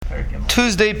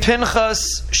Tuesday,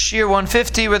 Pinchas, Shir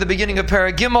 150, we're at the beginning of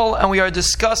Parag Gimel, and we are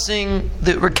discussing,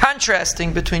 we're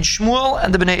contrasting between Shmuel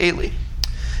and the Bnei Eli.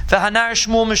 V'hanar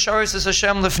Shmuel Misharis es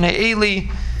Hashem lifnei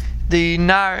Eli. The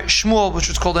Nar Shmuel, which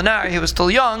was called a Nar, he was still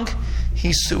young. He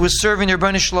was serving the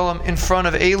Rebbeinu Shalom in front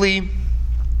of Eli,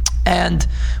 and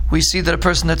we see that a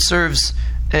person that serves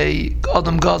a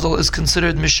Adam Gadol is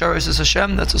considered Misharis es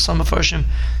Hashem. That's what some Mefarshim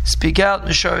speak out,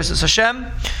 Misharis es Hashem,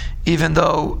 even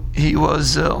though he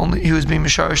was being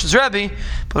Misharis as Rebbe,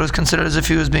 but it was considered as if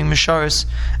he was being Misharis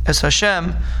as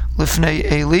Hashem lifnei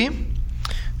Eli.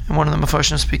 And one of the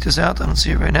Mefarshim speak this out. I don't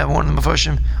see it right now. One of the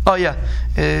Mefarshim,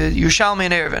 Yerushalmi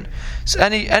and Erevin. So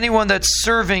anyone that's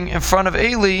serving in front of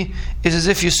Eli is as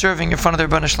if you're serving in front of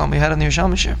the Rebbeinu Shalom. We had it in the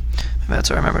Yerushalmi shir. Maybe that's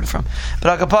where I remembered it from.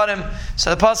 But Akapadim,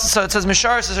 so it says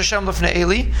Misharis is Hashem lifnei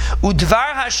Eli.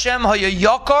 Udvar Hashem haya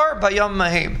yakar bayam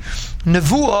mahim.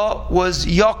 Nevuah was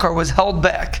yakar, was held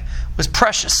back, was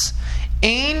precious.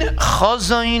 Ein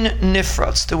chazayin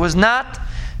nifratz. It was not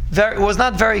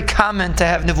very common to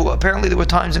have nevuah. Apparently there were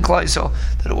times in Klal Yisrael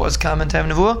that it was common to have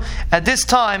nevuah. At this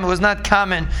time, it was not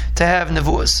common to have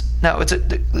nevuahs. Now,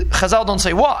 Chazal don't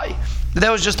say why.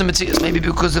 That was just the Metzias. Maybe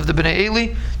because of the Bnei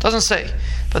Eli. Doesn't say.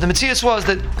 But the Metzias was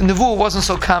that nevuah wasn't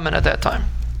so common at that time.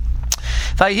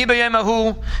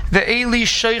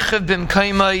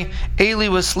 Eli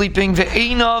was sleeping. His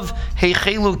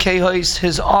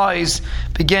eyes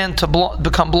began to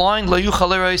become blind.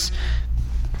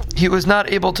 He was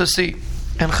not able to see.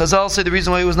 And Chazal say the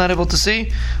reason why he was not able to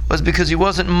see was because he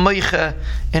wasn't meiche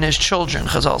in his children.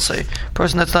 Chazal say, a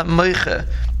person that's not meiche,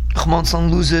 Chmon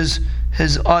loses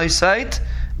his eyesight,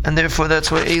 and therefore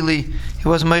that's why Eli, he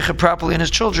wasn't meiche properly in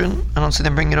his children. I don't see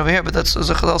them bringing it over here, but that's as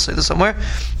Chazal say this somewhere.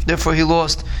 Therefore he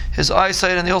lost his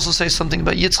eyesight, and they also say something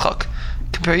about Yitzchak.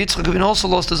 Compare Yitzchak, who also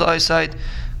lost his eyesight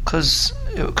because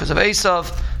of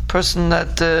Esav, person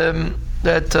that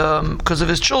because of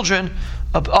his children.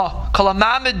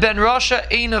 Kalamamid ben Rasha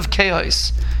ein of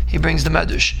Kehais. He brings the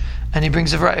Medush, and he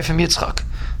brings the Raya from Yitzchak.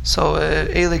 So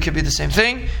Eli could be the same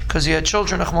thing because he had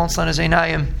children. Achmon his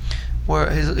Einayim, where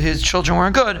his children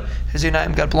weren't good. His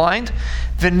Einayim got blind.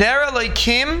 V'nera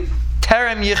leikim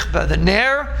terem yichba. The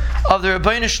ner of the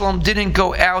Rebbeinu Shalom didn't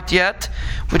go out yet,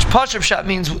 which Pashup Shat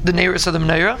means the Neirus of the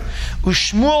Menorah.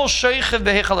 Ushmuel sheichev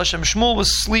behechal Hashem. Shmuel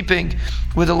was sleeping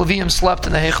where the Levium slept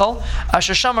in the Hechal.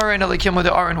 Asher shama reina leikim, where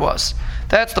the Aron was.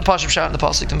 That's the Pashup Shat in the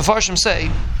pasuk. The Mefarshim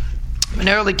say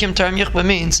Ner Likim Terem Yichba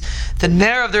means the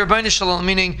Ner of the Rebbeinu Shalom,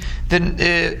 meaning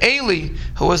the Eli,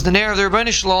 who was the Ner of the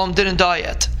Rebbeinu Shalom, didn't die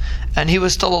yet, and he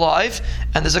was still alive.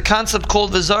 And there's a concept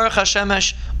called V'zarach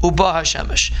Hashemesh Uba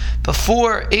Hashemesh.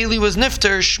 Before Eli was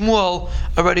nifter, Shmuel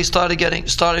already started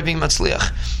being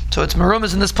Matzliach. So it's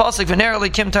Merumas in this pasuk V'ner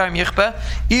Likim Terem Yichba,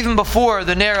 even before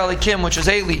the Ner Likim, which is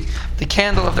Eli, the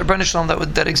candle of the Rebbeinu Shalom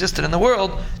that existed in the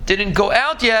world, didn't go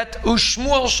out yet.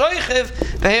 Ushmuel Sheichev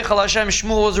V'hechal Hashem.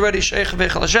 Shmuel was already Sheichev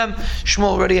V'hechal Hashem.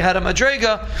 Shmuel already had a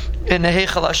Madrega in the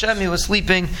Hechal Hashem. He was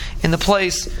sleeping in the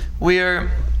place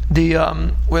where the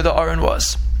Aron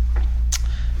was.